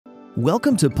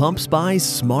Welcome to PumpSpy's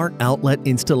Smart Outlet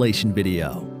installation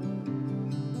video.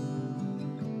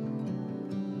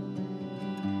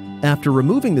 After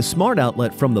removing the smart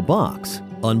outlet from the box,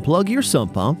 unplug your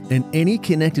sump pump and any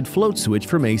connected float switch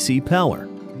from AC power.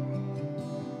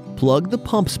 Plug the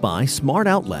PumpSpy Smart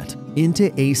Outlet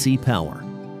into AC power.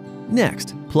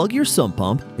 Next, plug your sump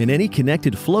pump and any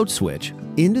connected float switch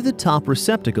into the top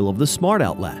receptacle of the smart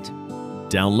outlet.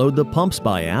 Download the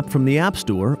PumpSpy app from the App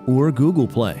Store or Google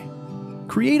Play.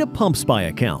 Create a PumpSpy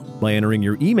account by entering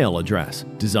your email address,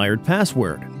 desired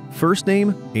password, first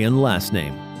name, and last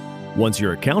name. Once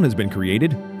your account has been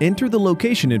created, enter the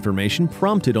location information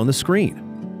prompted on the screen.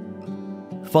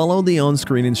 Follow the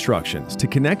on-screen instructions to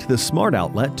connect the smart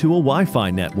outlet to a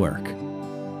Wi-Fi network.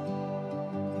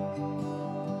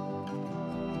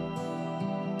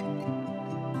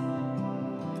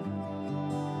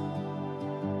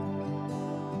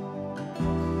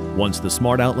 Once the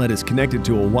smart outlet is connected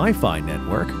to a Wi-Fi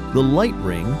network, the light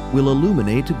ring will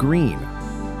illuminate green.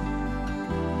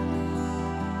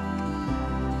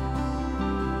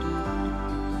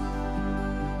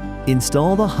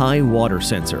 Install the high water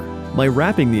sensor by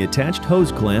wrapping the attached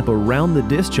hose clamp around the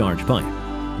discharge pipe.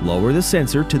 Lower the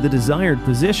sensor to the desired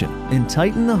position and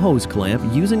tighten the hose clamp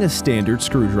using a standard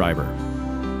screwdriver.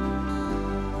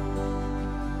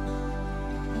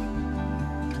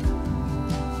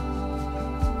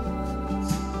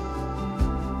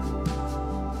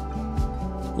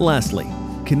 Lastly,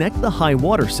 connect the high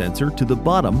water sensor to the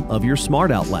bottom of your smart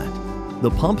outlet.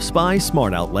 The PumpSpy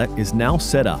Smart Outlet is now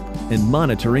set up and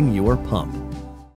monitoring your pump.